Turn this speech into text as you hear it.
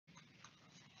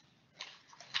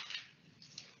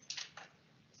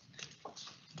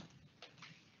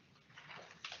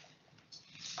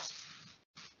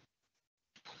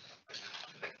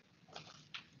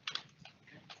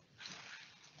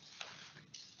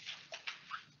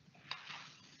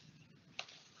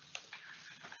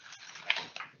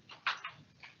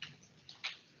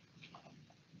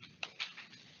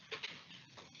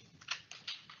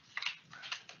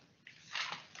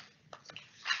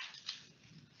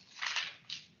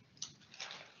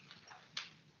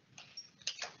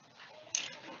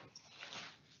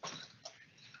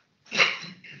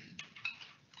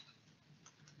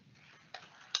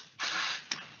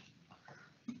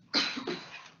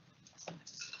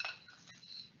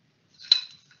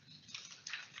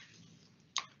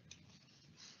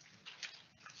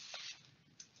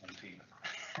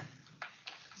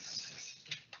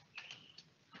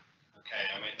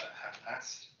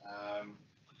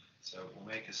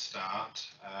a start.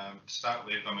 To start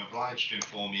with, I'm obliged to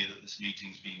inform you that this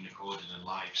meeting is being recorded and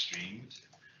live streamed.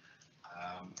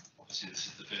 Obviously, this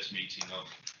is the first meeting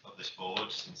of this board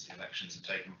since the elections have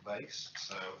taken place.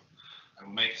 So I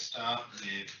will make a start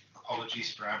with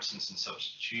apologies for absence and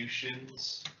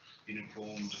substitutions. Been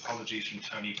informed apologies from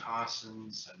Tony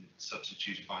Parsons and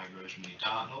substituted by Rosemary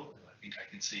Darnell. I think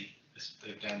I can see this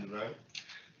down the road.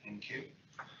 Thank you.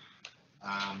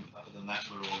 Other than that,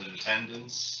 we're all in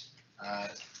attendance.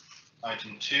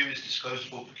 Item 2 is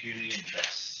disclosable pecuniary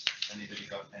interests. Anybody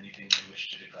got anything they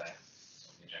wish to declare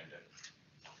on the agenda?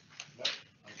 No?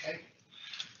 Okay.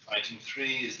 Item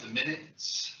 3 is the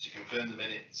minutes. To confirm the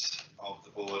minutes of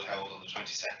the board held on the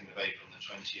 22nd of April and the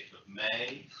 20th of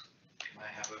May. Can I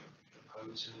have a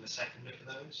proposer and a seconder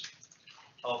for those?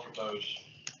 I'll propose.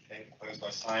 Okay, proposed by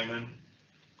Simon.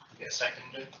 Get a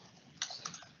seconder.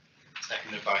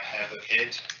 Seconded by Heather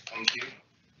Kidd. Thank you.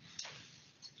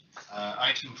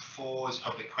 Item 4 is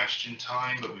public question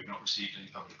time, but we've not received any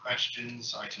public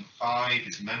questions. Item 5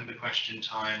 is member question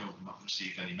time, but we've not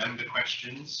received any member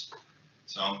questions.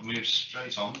 So I'll move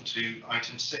straight on to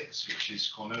item 6, which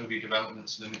is Cornovia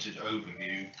Developments Limited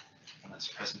overview, and that's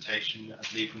a presentation,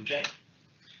 I believe, from Jane.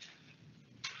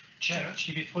 Chair,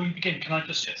 actually, before you begin, can I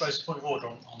just raise a point of order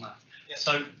on that? Yes.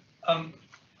 So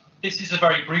this is a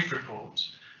very brief report,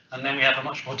 and then we have a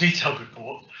much more detailed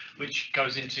report, which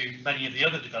goes into many of the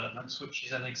other developments, which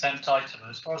is an exempt item.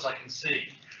 As far as I can see,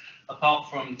 apart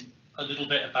from a little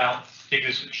bit about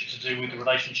figures which are to do with the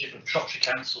relationship of Shropshire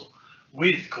Council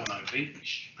with Cornovia,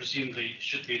 which presumably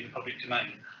should be in the public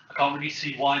domain, I can't really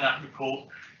see why that report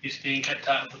is being kept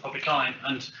out of the public eye.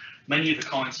 And many of the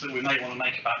comments that we may want to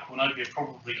make about Cornovia are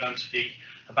probably going to be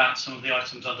about some of the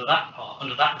items under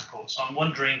that report. So I'm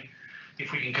wondering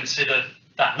if we can consider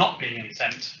that not being an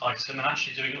exempt item and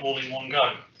actually doing it all in one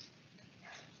go.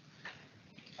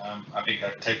 I think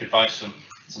I'd take advice from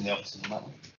the officers on that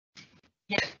one.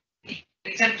 Yeah, the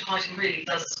exempt item really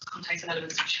does contain some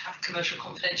elements which have commercial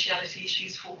confidentiality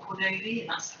issues for Cornovia, and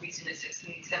that's the reason it sits in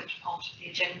the exempt part of the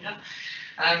agenda.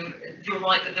 You're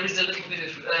right that there is a little bit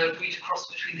of read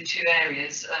across between the two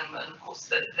areas, and of course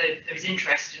that there is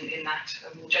interest in that,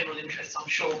 more general interest, I'm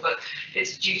sure, but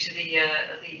it's due to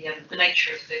the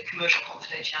nature of the commercial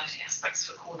confidentiality aspects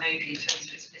for Cornovia in terms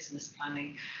of its business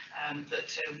planning,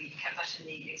 that we kept that in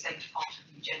the exempt part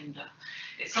of the agenda.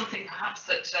 It's something perhaps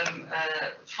that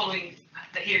following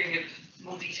the hearing of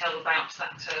more detail about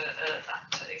that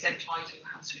exempt item,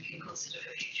 perhaps we can consider for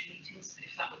future meetings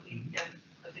if that would be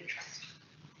of interest.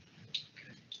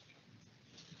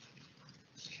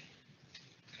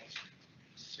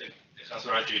 If that's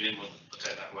all right, Julian, we'll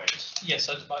take that away. Yes,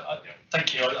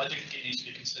 thank you. I do think it needs to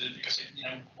be considered because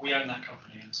we own that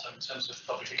company, and so in terms of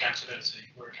public accountability,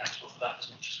 we're accountable for that as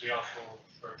much as we are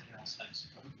for everything else. Thanks.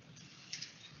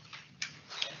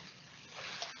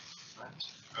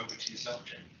 Right. Over to yourself,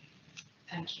 Jane.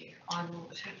 Thank you. I will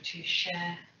attempt to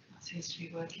share. That seems to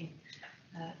be working.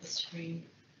 The screen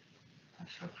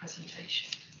for a presentation.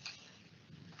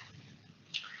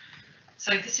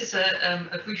 So this is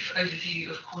a brief overview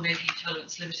of Cornovia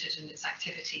Developments Limited and its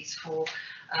activities for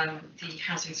the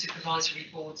Housing Supervisory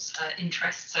Board's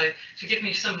interest. So forgive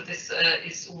me if some of this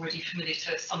is already familiar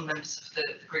to some members of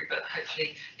the group, but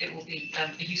hopefully it will be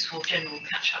a useful general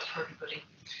catch-up for everybody.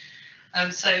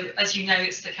 So, as you know,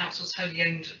 it's the Council's wholly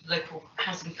owned local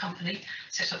housing company,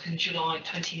 set up in July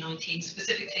 2019.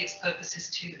 Specifically, its purpose is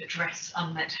to address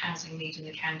unmet housing need in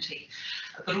the county,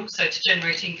 but also to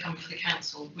generate income for the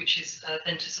Council, which is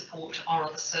then to support our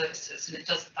other services, and it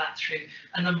does that through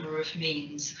a number of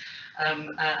means,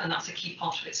 and that's a key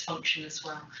part of its function as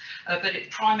well. But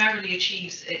it primarily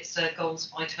achieves its goals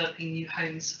by developing new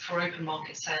homes for open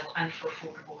market sale and for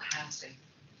affordable housing.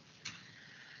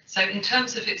 So in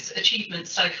terms of its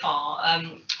achievements so far,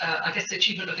 I guess the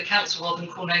achievement of the council rather than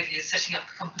Cornovia is setting up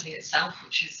the company itself,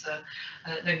 which is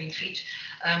no mean feat.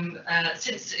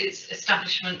 Since its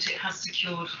establishment, it has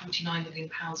secured £49 million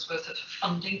worth of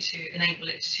funding to enable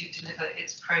it to deliver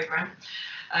its programme.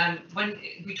 When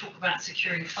we talk about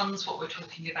securing funds, what we're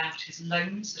talking about is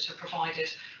loans that are provided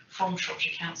from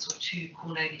Shropshire Council to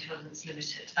Cornovia Developments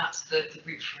Limited. That's the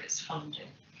route for its funding.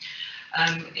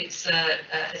 It's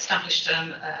established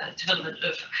development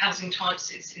of housing types.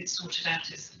 It's sorted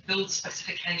out its build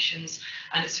specifications,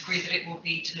 and it's agreed that it will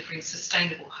be delivering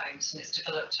sustainable homes, and it's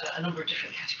developed a number of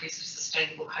different categories of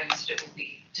sustainable homes that it will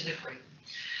be delivering.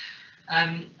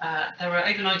 There are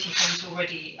over 90 homes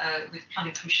already with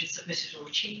planning permission submitted or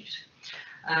achieved.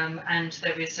 and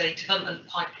there is a development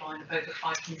pipeline of over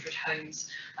 500 homes,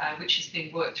 which is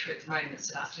being worked through at the moment.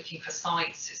 So that's looking for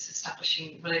sites, it's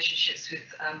establishing relationships with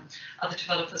other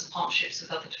developers, partnerships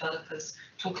with other developers,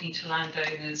 talking to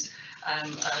landowners,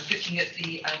 looking at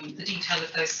the detail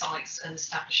of those sites and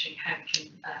establishing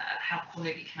how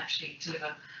Cornavy can actually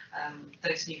deliver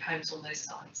those new homes on those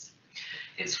sites.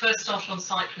 Its first start on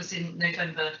site was in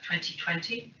November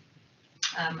 2020,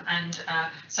 and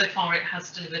so far it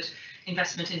has delivered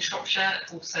investment in Shropshire,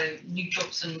 also new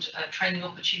jobs and training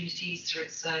opportunities through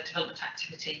its development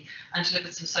activity, and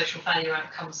delivered some social value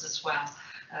outcomes as well,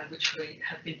 which we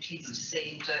have been pleased to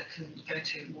see and can go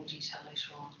into more detail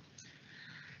later on.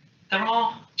 There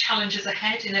are challenges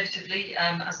ahead, inevitably,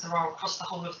 as there are across the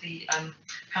whole of the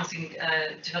housing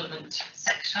development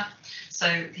sector.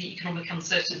 So the economic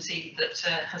uncertainty that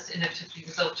has inevitably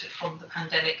resulted from the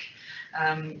pandemic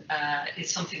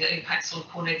is something that impacts on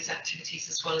Cornavy's activities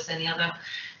as well as any other.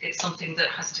 It's something that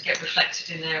has to get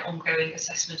reflected in their ongoing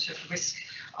assessment of risk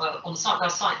on a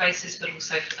site-by-site basis, but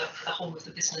also for the whole of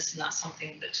the business, and that's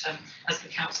something that, as the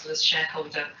council, as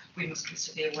shareholder, we must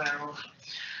also be aware of.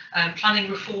 Planning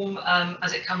reform,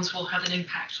 as it comes, will have an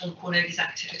impact on Cornavy's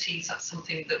activities. That's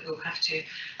something that we'll have to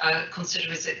consider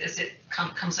as it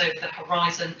comes over the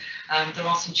horizon. There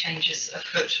are some changes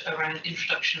afoot around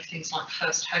introduction of things like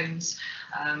first homes,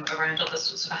 around other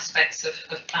sorts of aspects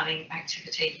of planning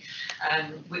activity,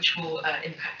 which will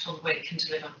impact on the way it can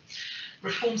deliver.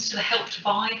 Reforms to the Help to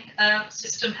Buy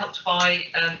system. Help to Buy,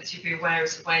 as you'll be aware,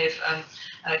 is a way of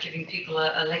giving people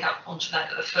a leg up onto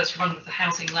that first run with the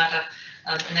housing ladder,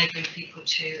 enabling people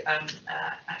to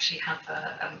actually have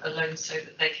a loan so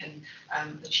that they can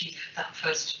achieve that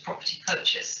first property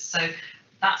purchase. So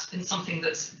that's been something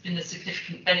that's been a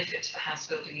significant benefit to the house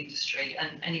building industry,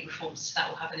 and any reforms to that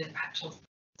will have an impact on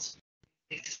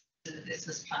the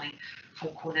business planning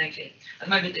for Cornavy. At the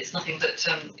moment, it's nothing that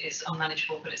is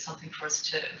unmanageable, but it's something for us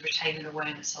to retain an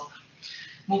awareness of.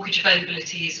 Mortgage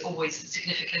availability is always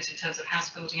significant in terms of house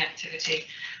building activity.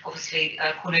 Obviously,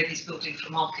 Cornavy is building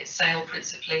for market sale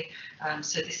principally,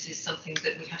 so this is something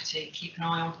that we have to keep an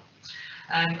eye on.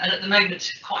 And at the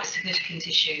moment, quite a significant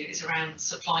issue is around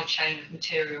supply chain of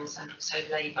materials and also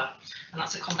labour, and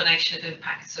that's a combination of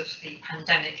impacts of the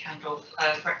pandemic and of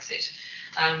Brexit.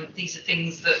 These are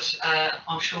things that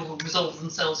I'm sure will resolve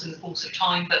themselves in the course of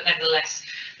time, but nevertheless,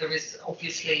 there is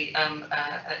obviously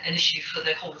an issue for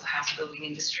the whole of the house building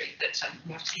industry that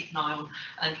we have to keep an eye on,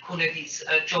 and Cornavy's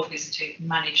job is to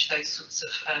manage those sorts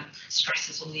of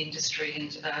stresses on the industry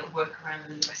and work around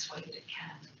them in the best way that it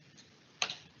can.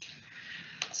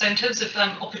 So in terms of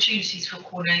opportunities for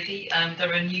Cornavy,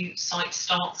 there are new site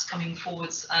starts coming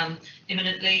forwards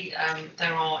imminently.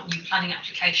 There are new planning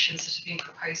applications that are being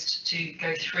proposed to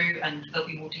go through, and there'll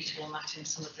be more detail on that in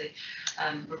some of the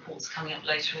reports coming up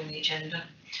later on the agenda.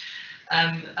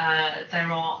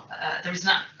 There is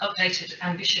an updated,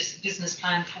 ambitious business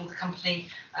plan for the company.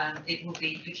 It will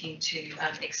be looking to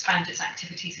expand its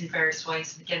activities in various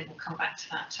ways, and again, we'll come back to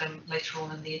that later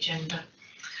on in the agenda.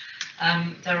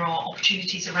 There are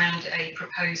opportunities around a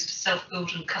proposed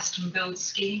self-build and custom build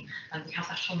scheme, and we have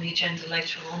that on the agenda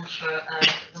later on for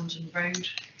London Road.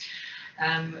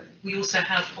 We also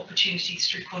have opportunities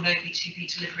through Cornavy to be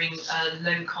delivering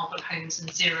low carbon homes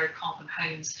and zero carbon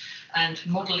homes, and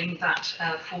modelling that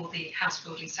for the house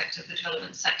building sector, the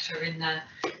development sector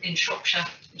in Shropshire,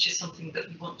 which is something that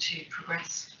we want to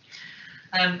progress.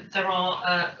 There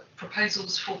are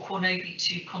proposals for Cornavy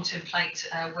to contemplate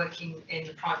working in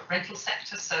the private rental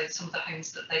sector, so some of the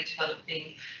homes that they develop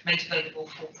being made available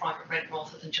for private rent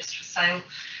rather than just for sale.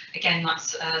 Again,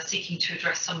 that's seeking to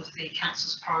address some of the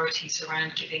council's priorities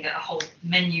around giving a whole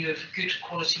menu of good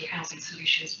quality housing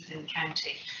solutions within the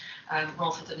county,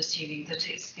 rather than assuming that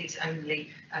it's only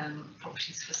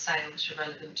properties for sale that are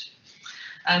relevant.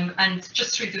 And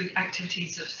just through the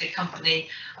activities of the company,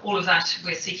 all of that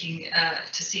we're seeking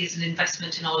to see as an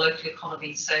investment in our local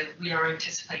economy. So we are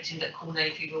anticipating that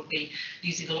Cornavy will be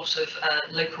using a lot of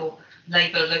local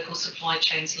labour, local supply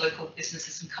chains, local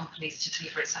businesses and companies to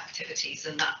deliver its activities,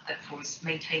 and that therefore is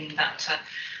maintaining that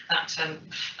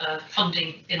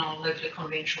funding in our local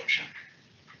economy in Shropshire.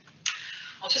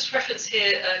 I'll just reference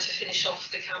here to finish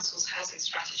off the council's housing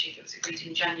strategy that was agreed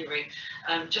in January,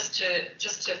 just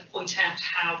to point out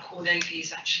how Cornavy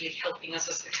is actually helping us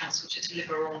as the council to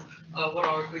deliver on what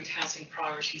our agreed housing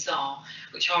priorities are,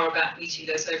 which are about meeting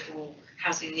those overall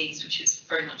housing needs, which is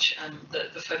very much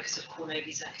the focus of Core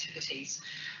Navy's activities.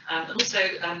 And also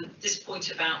this point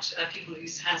about people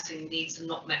whose housing needs are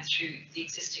not met through the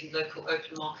existing local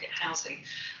open market housing.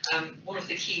 One of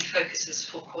the key focuses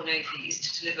for Core Navy is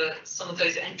to deliver some of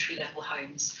those entry-level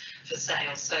homes for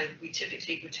sale. So we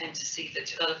typically would tend to see that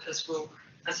developers will,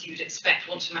 as you would expect,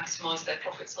 want to maximise their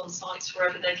profits on sites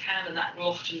wherever they can, and that will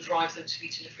often drive them to be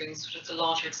delivering sort of the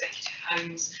larger executive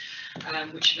homes,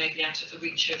 which may be out of the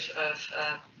reach of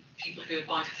people who are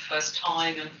buying for the first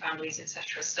time and families,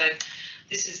 etc. So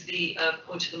this is the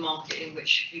point of the market in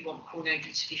which we want Core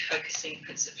Navy to be focusing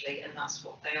principally, and that's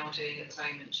what they are doing at the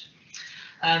moment.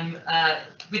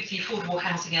 With the affordable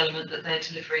housing element that they're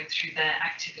delivering through their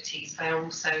activities, they are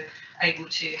also able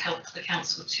to help the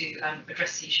council to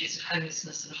address the issues of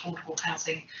homelessness and affordable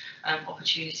housing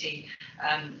opportunity.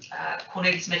 Core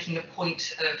Navy is making a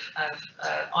point of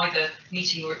either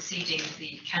meeting or exceeding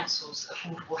the council's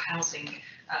affordable housing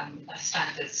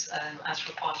standards as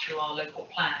required through our local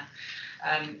plan.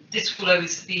 This will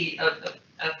always be a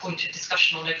point of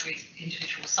discussion on every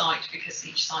individual site, because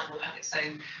each site will have its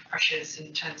own pressures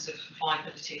in terms of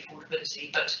viability,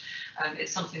 affordability, but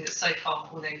it's something that so far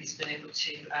Core Navy's been able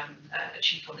to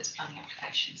achieve on its planning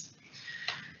applications.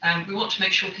 We want to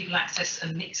make sure people access a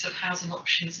mix of housing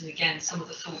options, and again, some of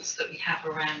the thoughts that we have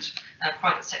around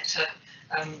private sector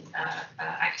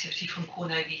activity from Core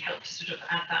Navy help to sort of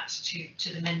add that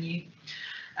to the menu.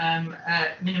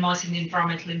 Minimising the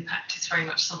environmental impact is very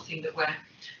much something that we're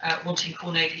wanting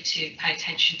Core Navy to pay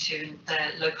attention to, and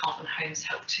their low carbon homes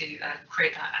help to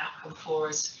create that outcome for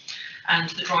us. And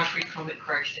the drive for economic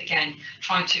growth, again,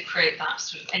 trying to create that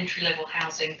sort of entry-level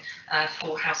housing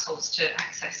for households to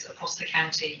access across the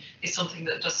county is something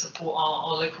that does support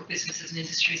our local businesses and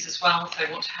industries as well. If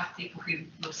they want to have people who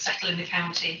will settle in the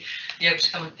county, be able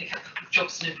to come and pick up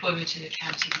jobs and employment in the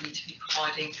county, we need to be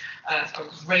providing a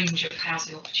range of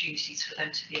housing opportunities for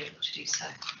them to be able to do so.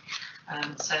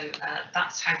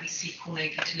 That's how we see Core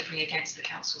Navy delivering against the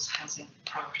council's housing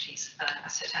priorities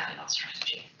as set out in our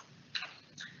strategy.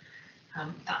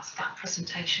 That's that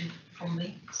presentation from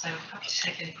me, so I'm happy to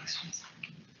take any questions.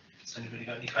 Has anybody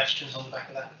got any questions on the back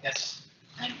of that? Yes.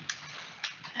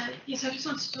 Yes, I just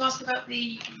wanted to ask about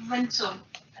the rental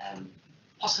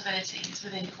possibilities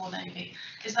within Core Navy.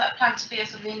 Is that planned to be a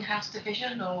sort of in-house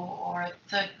division or a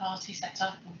third-party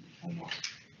setup, or what?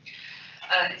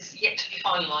 It's yet to be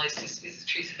finalised, is the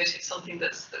truth of it. It's something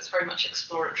that's very much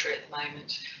exploratory at the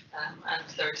moment, and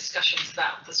there are discussions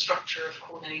about the structure of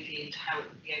Core Navy and how it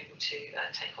would be able to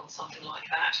take on something like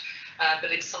that.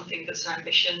 But it's something that's an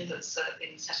ambition that's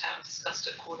been set out and discussed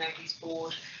at Core Navy's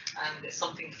board, and it's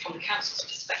something from the council's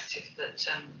perspective that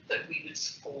that we would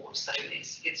support. So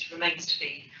it remains to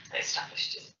be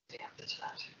established as the answer to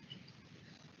that.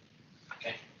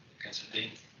 Okay, Councillor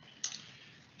Dean.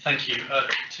 Thank you.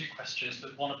 Two questions,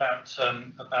 but one about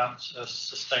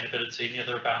sustainability and the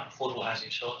other about affordable housing.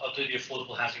 So I'll do the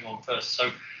affordable housing one first.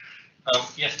 So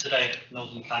yesterday at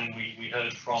Northern Planning, we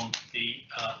heard from the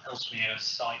Ellesmere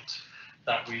site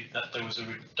that there was a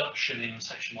reduction in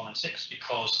section 106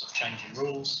 because of changing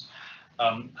rules,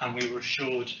 and we were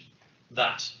assured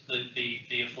that the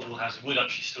affordable housing would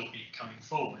actually still be coming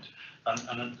forward.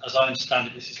 And as I understand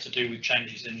it, this is to do with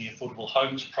changes in the affordable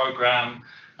homes programme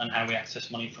and how we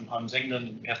access money from Homes England,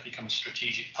 and we have to become a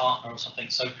strategic partner or something.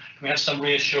 So can we have some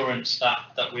reassurance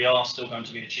that we are still going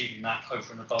to be achieving that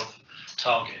over and above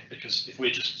target? Because if we're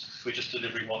just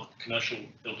delivering what commercial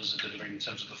builders are delivering in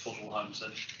terms of affordable homes,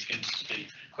 then it begins to be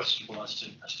questionable as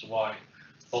to why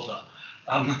bother.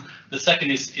 The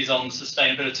second is on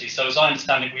sustainability. So as I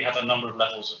understand it, we have a number of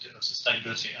levels of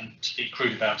sustainability, and to be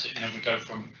crude about it, we go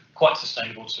from quite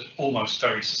sustainable to almost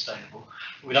very sustainable.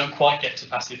 We don't quite get to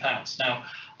passive house. Now,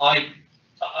 I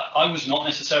was not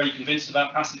necessarily convinced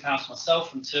about passive house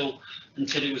myself until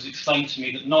it was explained to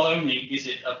me that not only is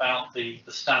it about the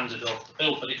standard of the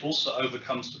build, but it also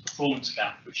overcomes the performance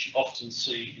gap, which you often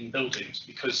see in buildings,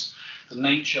 because the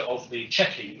nature of the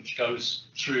checking which goes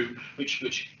through, which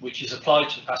is applied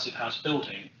to passive house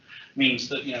building, means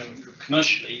that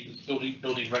commercially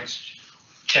building regs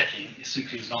checking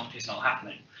simply is not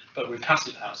happening. But with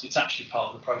passive house, it's actually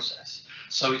part of the process.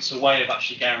 So it's a way of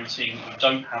actually guaranteeing that we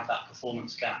don't have that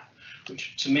performance gap,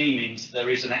 which to me means there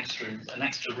is an extra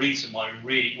reason why we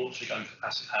really ought to be going for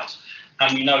passive house.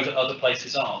 And we know that other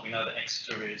places are. We know that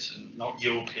Exeter is, and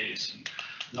York is, and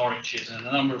Norwich is, and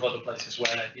a number of other places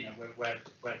where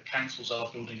councils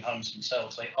are building homes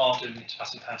themselves. They are doing it to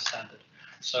passive house standard.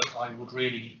 So I would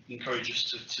really encourage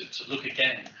us to look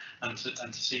again and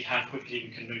to see how quickly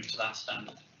we can move to that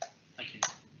standard. Thank you.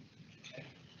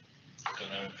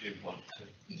 don't know if you want to.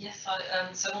 Yes,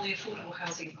 so on the affordable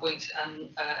housing point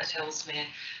at Ellesmere,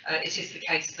 it is the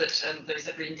case that there is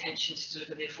every intention to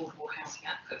deliver the affordable housing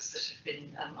outputs that have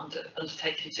been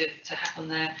undertaken to happen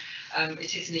there.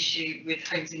 It is an issue with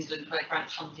Homes England where grant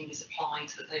funding is applied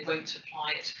that they won't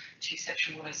apply it to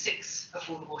Section 106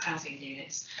 affordable housing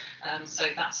units. So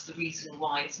that's the reason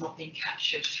why it's not being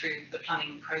captured through the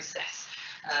planning process.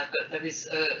 But there is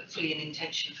fully an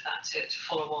intention for that to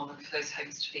follow on and for those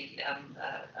homes to be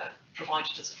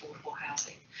provided as affordable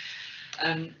housing.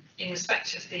 In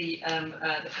respect of the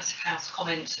passive house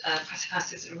comment, passive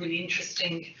house is a really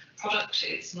interesting product.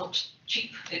 It's not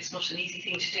cheap, it's not an easy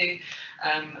thing to do,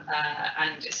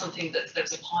 and it's something that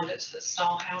there's a pilot that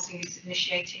Star Housing is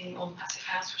initiating on passive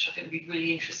house, which I think would be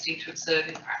really interesting to observe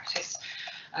in practice.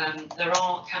 There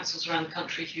are councils around the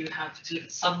country who have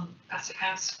delivered some passive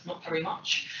house, not very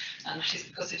much, and that is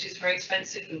because it is very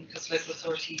expensive and because local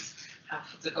authorities have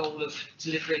the goal of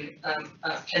delivering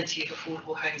plenty of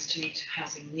affordable homes to meet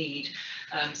housing need.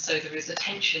 So there is a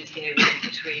tension here really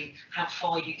between how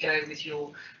far you go with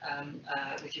your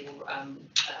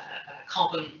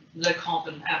low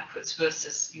carbon outputs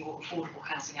versus your affordable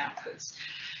housing outputs.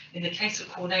 In the case of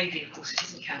Cornavy, of course, it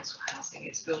isn't council housing,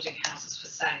 it's building houses for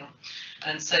sale.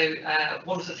 And so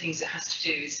one of the things it has to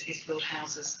do is build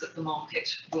houses that the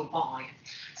market will buy.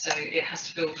 So it has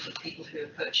to build for the people who are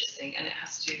purchasing, and it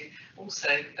has to also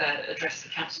address the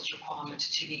council's requirement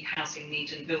to meet housing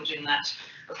need and build in that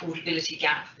affordability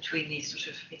gap between these sort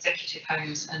of executive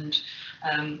homes and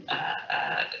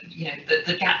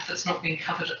the gap that's not being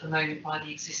covered at the moment by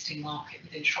the existing market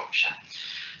within Shropshire.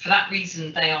 For that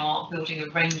reason, they are building a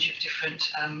range of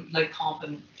different low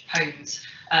carbon homes,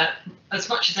 as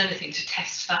much as anything to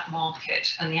test that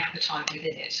market and the appetite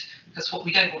within it. Because what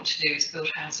we don't want to do is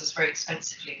build houses very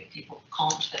expensively that people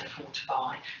can't then afford to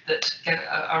buy, that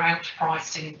are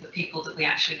outpricing the people that we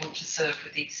actually want to serve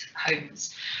with these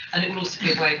homes. And it will also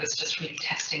be a way of us just really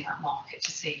testing that market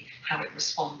to see how it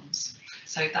responds.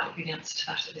 So that would be the answer to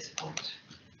that at this point.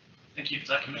 Thank you for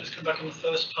that. Can I just come back on the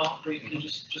first part briefly? I'm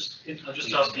just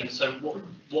asking. So,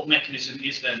 what mechanism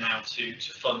is there now to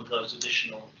fund those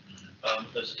additional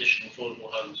affordable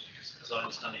homes? Because, as I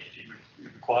understand it, it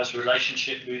requires a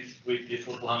relationship with the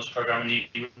affordable homes programme.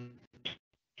 And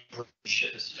I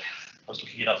was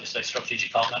looking it up yesterday.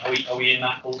 Strategic partner. Are we in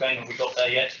that ball game? Have we got there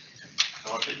yet?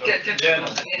 I was just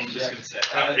going to say,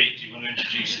 Harry, do you want to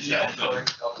introduce yourself?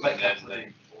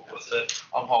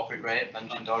 I'm Harpreet Ray,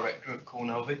 Managing Director of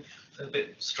Cornavy. It's a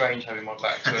bit strange having my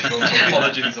back to everyone, so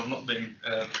apologies, I'm not being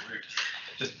rude.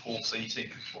 Just poor seating,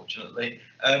 unfortunately.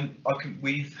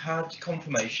 We've had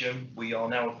confirmation, we are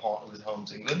now a partner with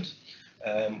Homes England.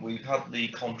 We've had the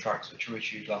contracts which were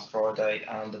issued last Friday,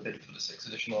 and the bid for the 6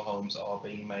 additional homes are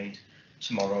being made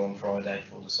tomorrow on Friday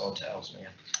for the site at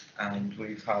Ellesmere. And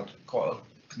we've had quite a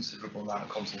considerable amount of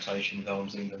consultation with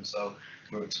Homes England, so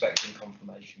we're expecting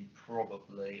confirmation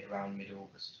probably around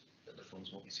mid-August that the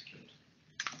funds will be secured.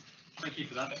 Thank you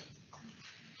for that.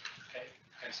 Okay,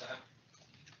 so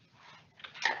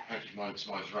mine's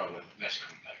rather less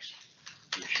complex,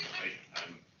 fortunately.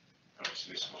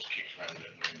 Obviously, this was kicked around at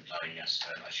the playing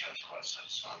yesterday, and actually I was quite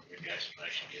satisfied with the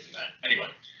explanation given there.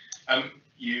 Anyway,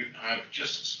 you have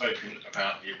just spoken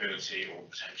about the ability or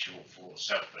potential for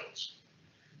self-builds.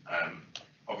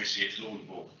 Obviously, it's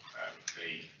laudable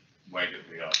the way that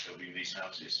we are building these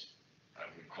houses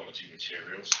with quality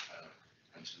materials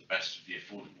and to the best of the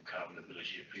affordable carbon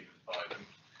ability of people to buy them.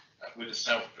 With a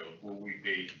self-build, will we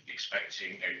be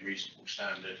expecting a reasonable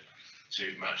standard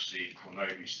to match the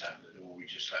Cornavy standard, or will we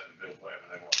just let them build whatever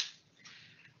they want?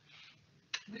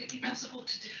 Would it be possible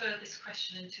to defer this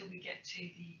question until we get to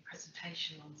the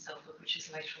presentation on self-build, which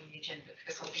is later on the agenda,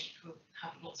 because I think we'll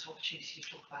have lots of opportunity to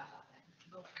talk about that then.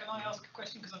 Well, can I ask a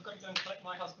question, because I've got to go and collect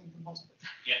my husband from hospital?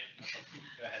 yeah,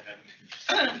 go ahead then.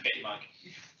 Get your mic.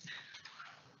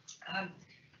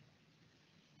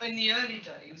 In the early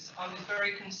days, I was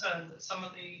very concerned that some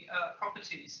of the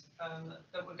properties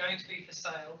that were going to be for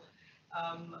sale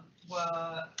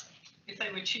were, if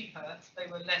they were cheaper, they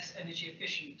were less energy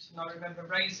efficient. And I remember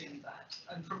raising that.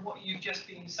 And from what you've just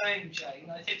been saying,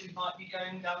 Jane, I think we might be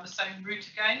going down the same route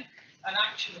again. And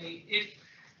actually, if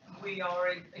we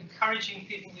are encouraging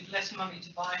people with less money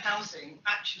to buy housing,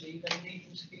 actually they need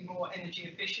them to be more energy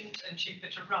efficient and cheaper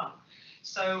to run.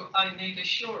 So I need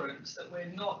assurance that we're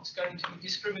not going to be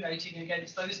discriminating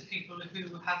against those people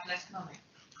who have less money.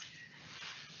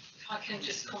 If I can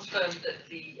just confirm that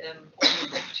all the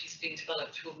properties being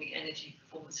developed will meet Energy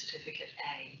Performance Certificate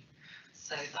A. So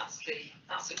So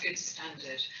that's a good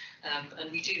standard.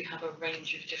 And we do have a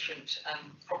range of different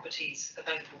properties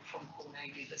available from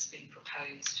Cornavy that's been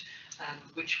proposed,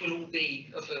 which will all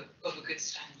be of a good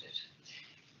standard.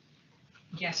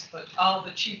 Yes, but are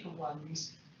the cheaper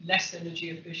ones less energy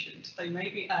efficient? They may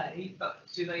be A, but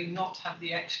do they not have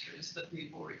the extras that the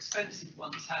more expensive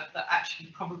ones have, that actually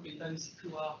probably those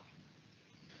who are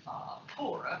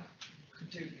poorer could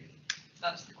do with?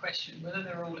 That's the question. Whether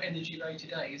they're all energy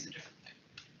rated A is a different thing.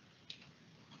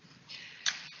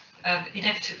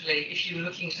 Inevitably, if you were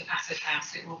looking at a passive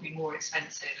house, it will be more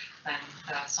expensive than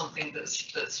something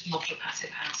that's not a passive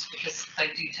house, because they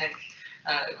do take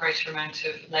a greater amount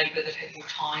of labour, they take more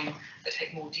time, they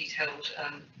take more detailed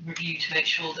review to make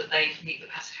sure that they meet the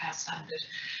passive house standard.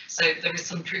 So there is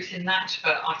some truth in that,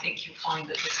 but I think you'll find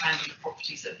that the standard of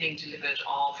properties that are being delivered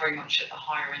are very much at the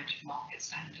higher end of market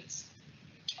standards.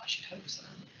 I should hope so.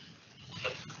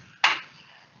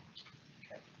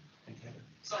 Thank you.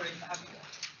 Sorry for having that.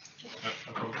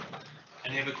 No problem.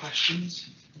 Any other questions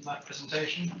on that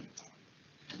presentation?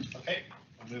 Okay,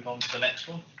 we'll move on to the next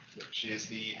one. Which is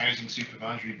the Housing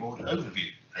Supervisory Board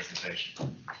overview presentation.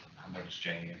 And that is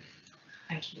Jane.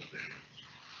 Thank you.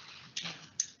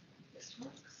 This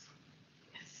works.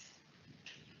 Yes.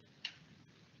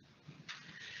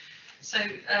 So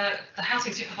the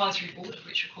Housing Supervisory Board,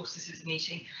 which of course this is a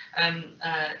meeting,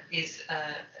 is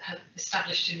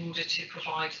established in order to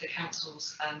provide the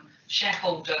Council's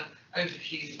shareholder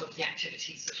overview of the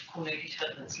activities of Cornavy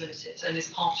Developments Limited, and is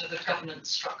part of the governance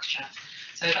structure.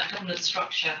 So that governance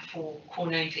structure for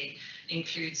Cornavy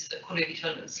includes the Cornavy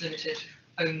Developments Limited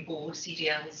own board,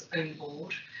 CDL's own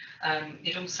board.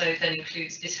 It also then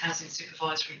includes this Housing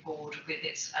Supervisory Board with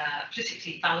its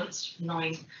politically balanced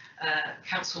 9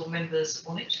 council members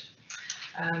on it.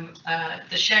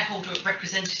 The shareholder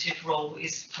representative role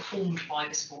is performed by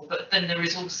this board, but then there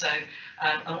is also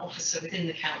an officer within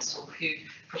the council who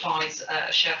provides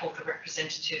a shareholder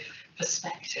representative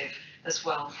perspective as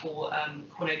well for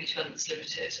Cornavy Developments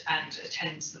Limited, and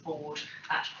attends the board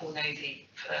at Cornavy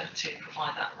to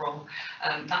provide that role.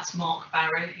 That's Mark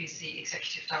Barrow, who's the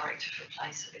Executive Director for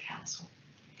Place at the council.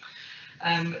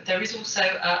 There is also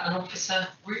an officer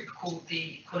group called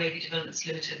the Cornavy Developments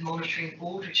Limited Monitoring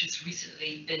Board, which has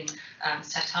recently been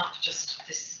set up just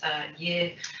this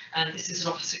year. And this is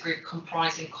an officer group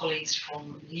comprising colleagues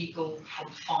from legal,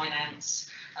 from finance,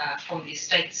 from the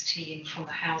estates team, from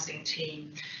the housing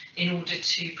team, in order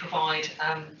to provide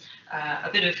a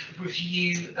bit of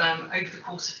review over the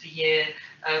course of the year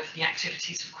of the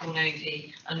activities of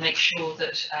Cornavy, and make sure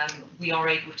that we are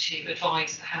able to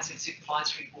advise the Housing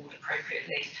Supervisory Board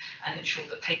appropriately, and ensure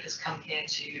that papers come here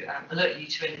to alert you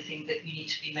to anything that you need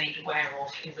to be made aware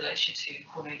of in relation to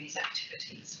Cornavy's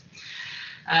activities.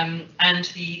 And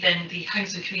then the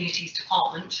Homes and Communities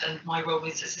Department, and my role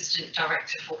is Assistant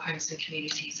Director for Homes and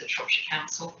Communities at Shropshire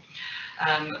Council.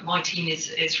 My team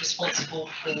is responsible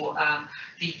for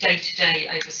the day-to-day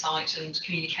oversight and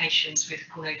communications with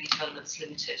Cornavy Developments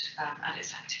Limited and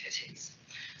its activities.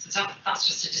 So that's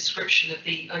just a description of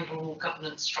the overall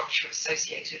governance structure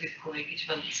associated with Cornavy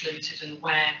Developments Limited, and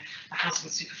where the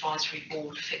Housing Supervisory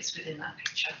Board fits within that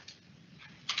picture.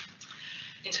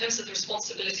 In terms of the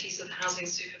responsibilities of the Housing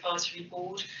Supervisory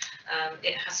Board,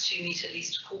 it has to meet at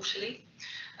least quarterly.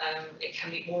 It can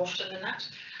meet more often than that.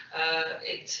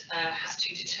 It has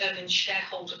to determine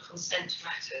shareholder consent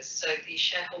matters, so the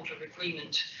shareholder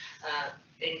agreement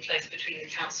in place between the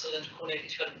Council and Cornavy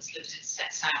Developments Limited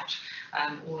sets out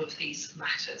all of these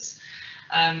matters.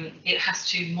 It has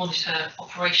to monitor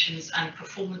operations and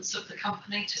performance of the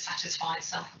company to satisfy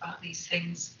itself about these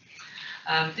things.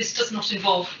 This does not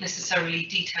involve necessarily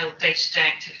detailed day-to-day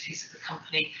activities of the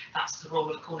company. That's the role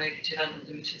of Cornavy Development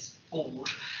Limited's board,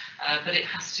 but it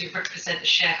has to represent the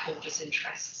shareholders'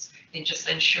 interests in just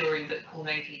ensuring that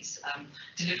Cornavy's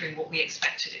delivering what we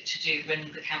expected it to do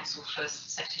when the council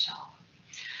first set it up.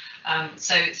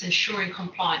 So it's ensuring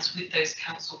compliance with those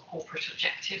council corporate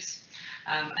objectives,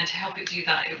 and to help it do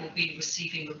that, it will be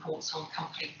receiving reports on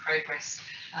company progress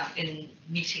in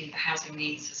meeting the housing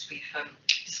needs, as we've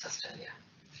discussed earlier.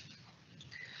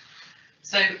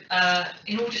 So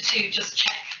in order to just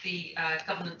check the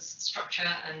governance structure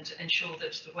and ensure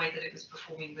that the way that it was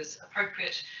performing was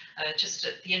appropriate, just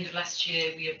at the end of last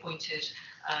year we appointed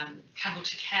Campbell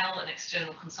to Kell, an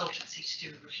external consultancy, to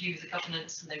do a review of the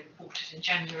governance, and they reported in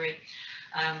January,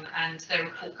 and their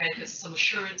report gave us some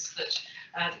assurance that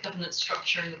the governance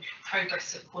structure and the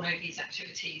progress of Cornavy's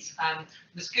activities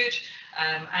was good,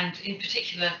 and in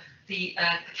particular the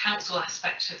council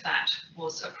aspect of that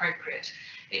was appropriate.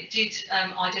 It did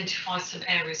identify some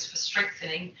areas for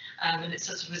strengthening, and it's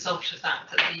as a result of that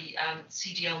that the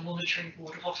CDL Monitoring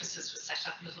Board of Officers was set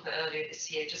up a little bit earlier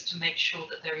this year, just to make sure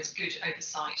that there is good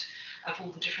oversight of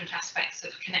all the different aspects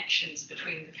of connections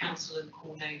between the council and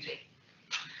Cornovy.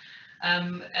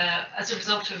 As a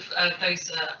result of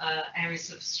those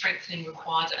areas of strengthening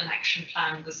required, an action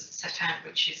plan was set out,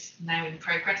 which is now in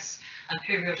progress, and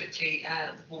periodically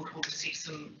the board will receive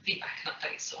some feedback and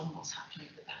updates on what's happening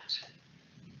with that.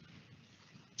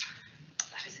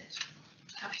 That is it.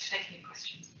 Happy to take any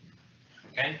questions.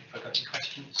 Okay, have I got any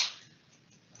questions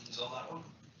on that one?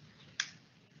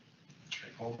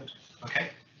 Straightforward. Okay.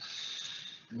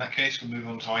 In that case, we'll move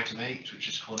on to item 8, which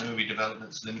is Cornovy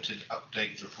Developments Limited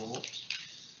Update Report.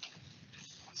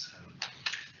 So,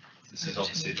 this is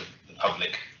obviously the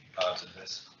public part of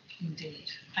this.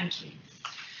 Indeed, thank you.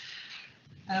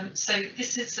 So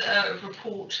this is a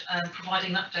report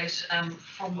providing an update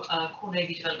from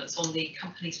Cornovy Developments on the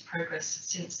company's progress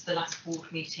since the last board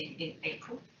meeting in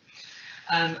April.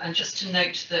 And just to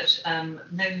note that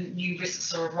no new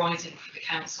risks are arising for the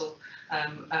council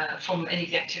from any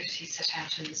of the activities set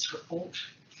out in this report.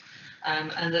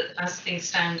 And that as things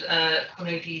stand,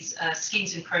 Cornovy's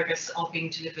schemes in progress are being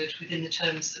delivered within the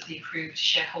terms of the approved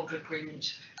shareholder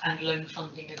agreement and loan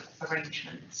funding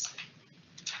arrangements.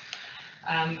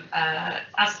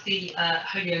 As the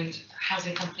wholly owned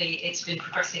housing company, it's been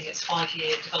progressing its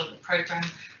 5-year development programme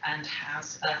and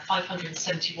has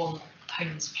 571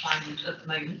 homes planned at the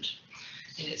moment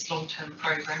in its long-term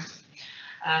programme.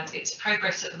 Its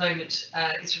progress at the moment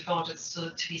is regarded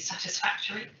to be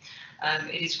satisfactory.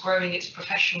 It is growing its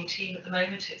professional team at the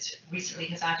moment. It recently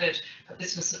has added a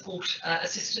business support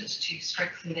assistant to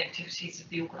strengthen the activities of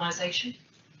the organisation.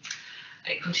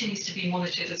 It continues to be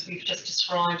monitored, as we've just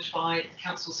described, by the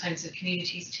Council's Homes and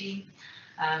Communities team,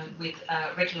 with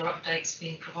regular updates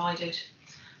being provided.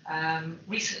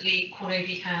 Recently,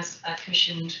 Cornovy has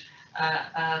commissioned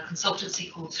a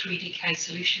consultancy called 3DK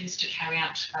Solutions to carry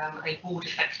out a board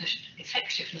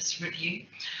effectiveness review,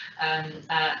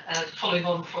 following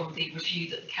on from the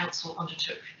review that the Council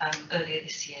undertook earlier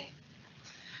this year.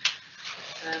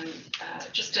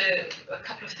 Just a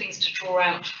couple of things to draw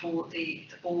out for the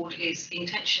board is the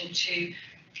intention to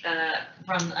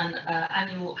run an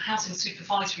annual Housing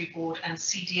Supervisory Board and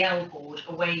CDL Board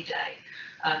away day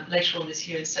later on this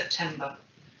year in September.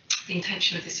 The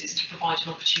intention of this is to provide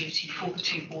an opportunity for the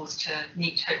two boards to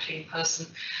meet, hopefully in person,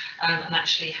 and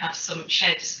actually have some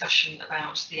shared discussion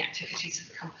about the activities of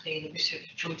the company and a bit of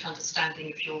joint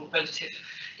understanding of your relative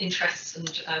interests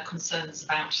and concerns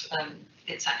about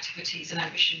its activities and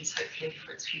ambitions, hopefully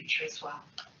for its future as well.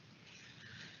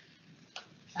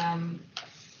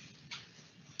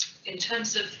 In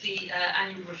terms of the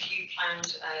annual review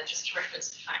planned, just to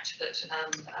reference the fact that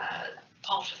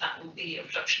part of that will be a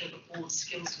reduction of the board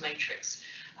skills matrix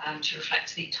to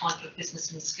reflect the type of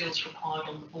business and skills required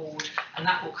on the board, and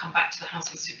that will come back to the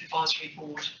Housing Supervisory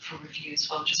Board for review as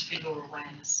well, just for your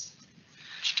awareness.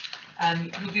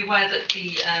 You'll be aware that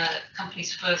the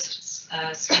company's first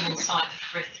scheme on site, the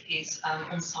Frith, is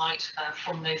on site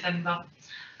from November,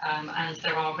 and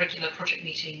there are regular project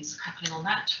meetings happening on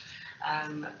that.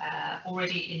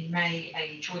 Already in May,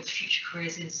 a joint Future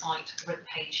Careers Insight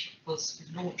webpage was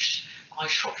launched by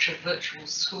Shropshire Virtual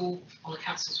School on the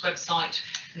council's website,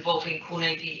 involving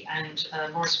Cornovy and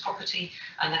Morris Property,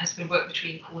 and there has been work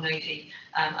between Cornovy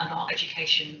and our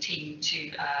education team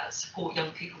to support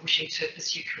young people wishing to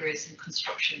pursue careers in the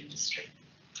construction industry.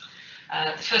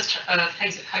 The first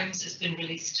phase of homes has been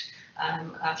released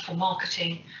for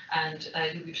marketing, and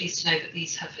you'll be pleased to know that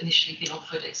these have initially been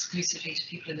offered exclusively to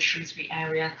people in the Shrewsbury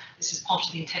area. This is part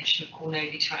of the intention of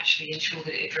Cornovy to actually ensure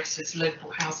that it addresses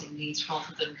local housing needs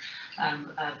rather than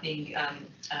being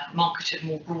marketed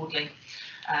more broadly.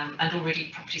 And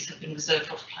already properties have been reserved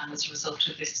off plan as a result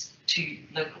of this to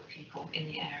local people in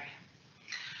the area.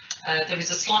 There is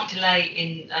a slight delay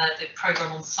in the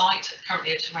programme on site,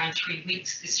 currently at around 3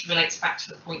 weeks. This relates back to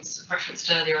the points referenced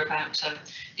earlier about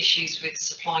issues with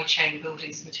supply chain,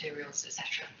 buildings, materials,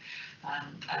 etc.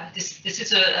 This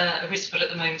is a risk, but at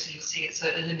the moment, as you'll see, it's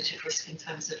a limited risk in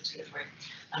terms of delivery,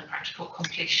 and practical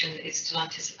completion is still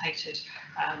anticipated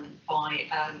by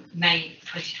May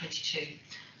 2022.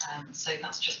 So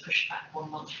that's just pushed back 1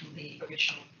 month from the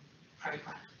original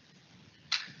programme.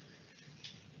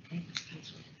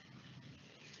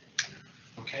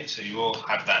 Okay, so you all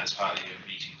have that as part of your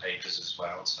meeting papers as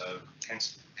well. So,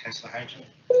 Councillor Houghton.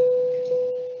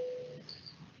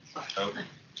 Oh.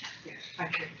 Yes,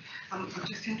 thank you. I'm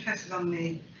just interested on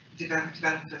the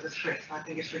development of the Frith. I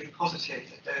think it's really positive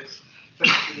that those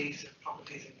first release of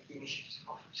properties have been issued to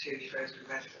offer to Shrewsbury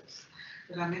residents.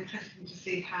 but I'm interested to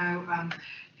see how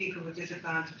people with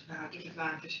disadvantaged,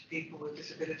 disadvantaged people with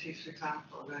disabilities, for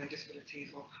example, learning disabilities,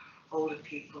 or older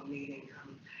people needing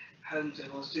homes that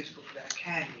are more suitable for their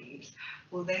care needs,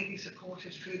 will they be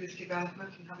supported through this development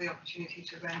and have the opportunity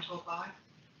to rent or buy?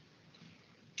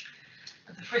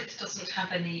 The Frith doesn't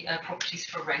have any properties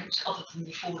for rent other than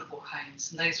the affordable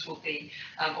homes, and those will be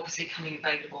obviously coming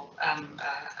available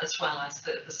as well as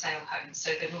the sale homes.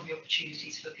 So there will be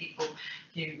opportunities for people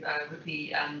who would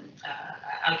be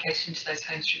allocated into those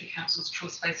homes through the council's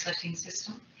choice-based letting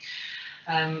system.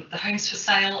 The homes for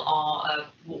sale are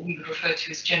what we would refer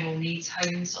to as general needs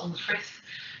homes on the Frith.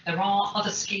 There are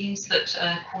other schemes that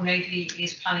Cornavy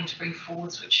is planning to bring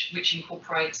forwards, which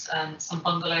incorporates some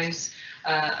bungalows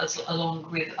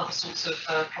along with other sorts of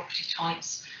property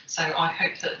types. So I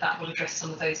hope that will address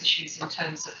some of those issues in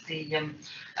terms of the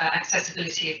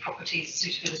accessibility of properties,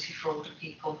 suitability for older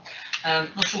people.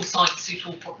 Not all sites suit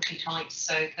all property types,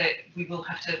 so that we will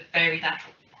have to vary that.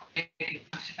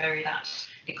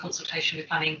 In consultation with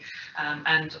planning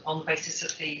and on the basis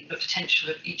of the potential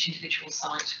of each individual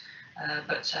site.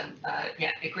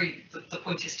 Yeah, agree. The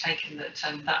point is taken that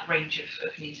that range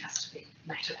of needs has to be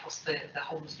met across the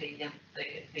whole of the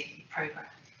programme.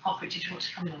 Harpreet, did you want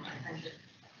to come in on that?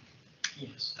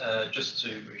 Yes. Just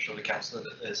to reassure the councillor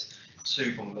that there's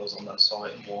 2 bungalows on that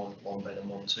site, one bed and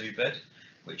 1 2-bed,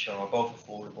 which are both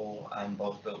affordable and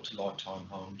both built to lifetime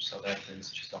homes. So they're things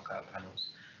such as knockout panels.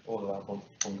 All of our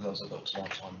bungalows are built to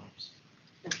lifetime homes.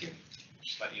 Thank you.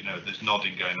 Just let you know, there's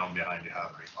nodding going on behind you,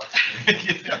 Harpreet.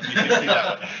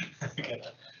 Okay.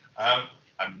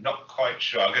 I'm not quite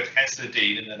sure. I'll go to Councillor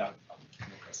Dean and then I'll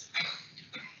come across.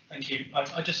 Thank you.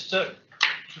 I just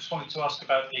wanted to ask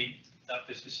about that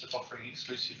business of offering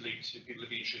exclusively to people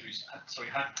living in Shrewsbury. Sorry,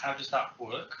 how does that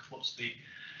work? What's the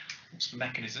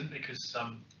mechanism? Because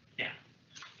yeah.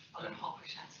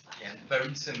 Yeah,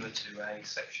 very similar to a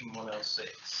Section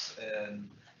 106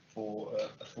 for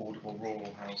affordable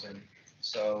rural housing.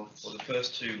 So for the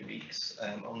first 2 weeks,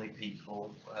 only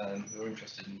people who are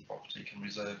interested in the property can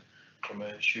reserve from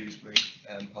a Shrewsbury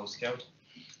postcode.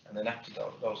 And then after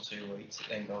those 2 weeks, it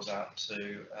then goes out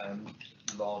to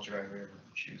the larger area of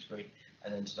Shrewsbury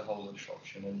and then to the whole of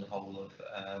Shropshire and the whole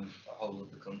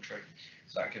of the country.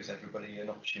 So that gives everybody an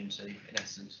opportunity, in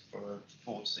essence, for a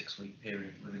 4 to 6 week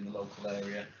period within the local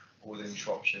area or within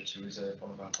Shropshire to reserve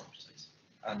one of our properties.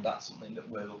 And that's something that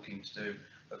we're looking to do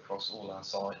across all our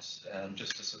sites,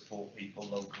 just to support people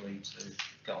locally to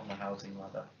get on the housing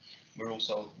ladder. We would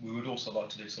also like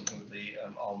to do something with the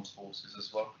armed forces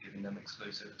as well, giving them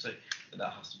exclusivity, but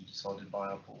that has to be decided by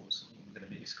our board, something we're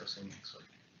going to be discussing next week.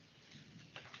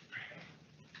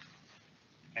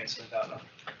 Councillor Dartler.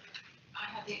 I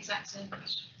had the exact same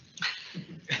question.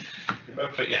 You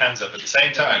both put your hands up at the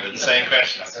same time with the same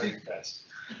question. I'm very impressed.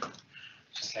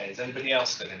 Okay, has anybody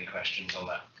else got any questions on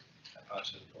that part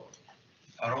of the report?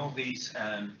 Are all these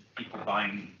people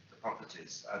buying the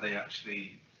properties, are they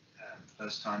actually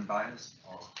first-time buyers?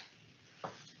 Or?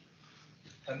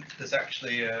 There's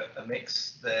actually a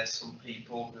mix. There's some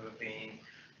people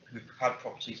who've had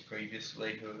properties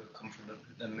previously, who have come from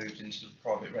then moved into the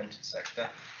private rented sector,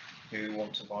 who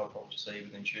want to buy a property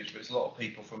within Shrewsbury. There's a lot of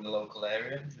people from the local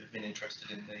area who've been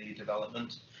interested in the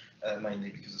development, mainly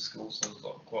because of schools. So there's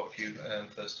got quite a few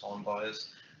first-time buyers.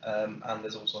 And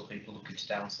there's also people looking to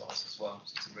downsize as well,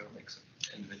 so it's a real mix of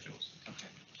individuals. Okay.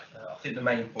 I think the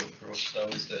main point for us though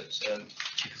is that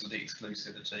because of the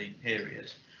exclusivity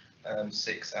period,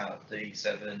 6 out of the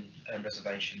 7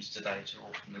 reservations to date are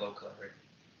all from the local area.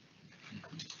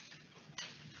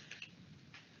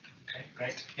 Okay,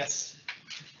 great. Yes.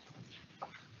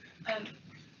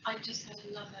 I just had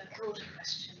another broader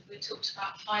question. We talked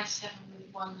about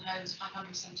 571 homes,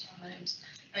 571 homes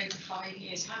over 5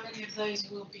 years. How many of those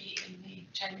will be in the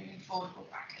genuine affordable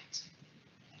bracket?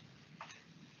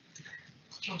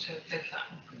 Do you want to go for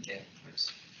that one? Yeah,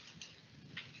 please.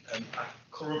 Our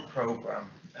current programme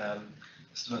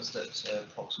estimates that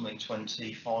approximately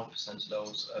 25% of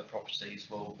those properties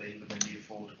will be within the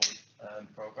affordable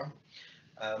programme.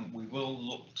 We will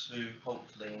look to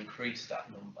hopefully increase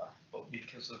that number, but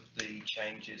because of the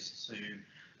changes to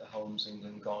the Homes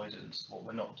England guidance, what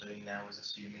we're not doing now is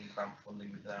assuming grant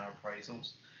funding within our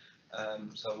appraisals.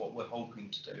 So what we're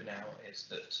hoping to do now is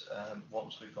that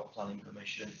once we've got planning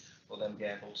permission, we'll then be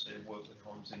able to work with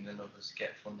Homes England and others to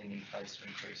get funding in place to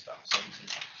increase that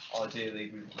percentage. Ideally,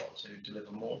 we would like to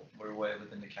deliver more. We're aware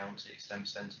within the county it's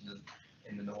 10%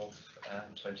 in the north,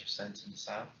 20% in the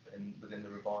south, within the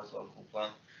revised local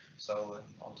plan. So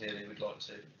ideally, we'd like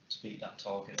to beat that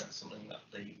target. That's something that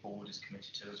the board is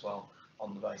committed to as well,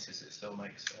 on the basis it still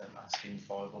makes our scheme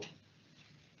viable.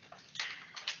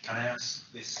 Can I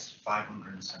ask this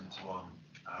 571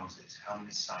 houses, how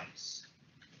many sites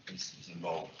is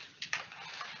involved?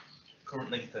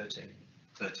 Currently 13.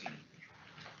 13.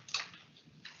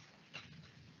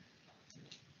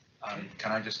 And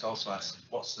can I just also ask,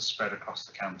 what's the spread across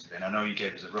the county then? I know you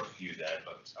gave us a rough view there,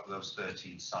 but of those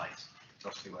 13 sites,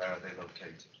 roughly where are they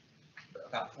located?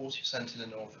 About 40% in the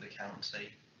north of the county,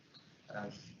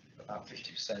 about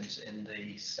 50% in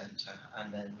the centre,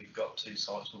 and then we've got 2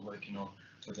 sites we're working on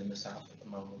within the south at the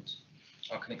moment.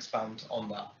 I can expand on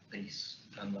that piece.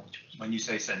 And when you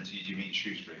say centre, do you mean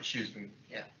Shrewsbury? Shrewsbury,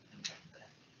 yeah.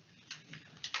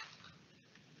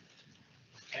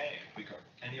 Okay, have we got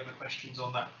any other questions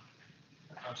on that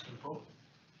accounting report?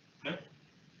 No?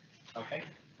 Okay,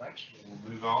 thanks,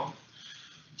 we'll move on.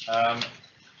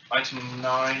 Item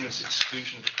 9 was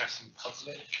exclusion of the press and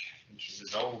public, which is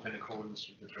resolved in accordance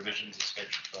with the provisions of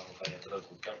Schedule 12A of the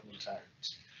Local Government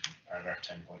Act, paragraph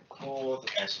 10.4, the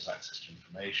council's access to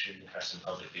information, the press and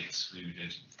public be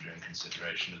excluded during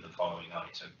consideration of the following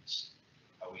items.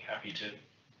 Are we happy to?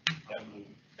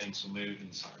 Vince will move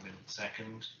and Simon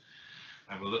second.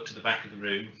 And we'll look to the back of the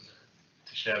room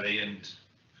to Shelley, and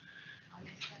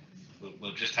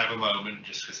we'll just have a moment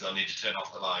just because they'll need to turn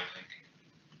off the live link.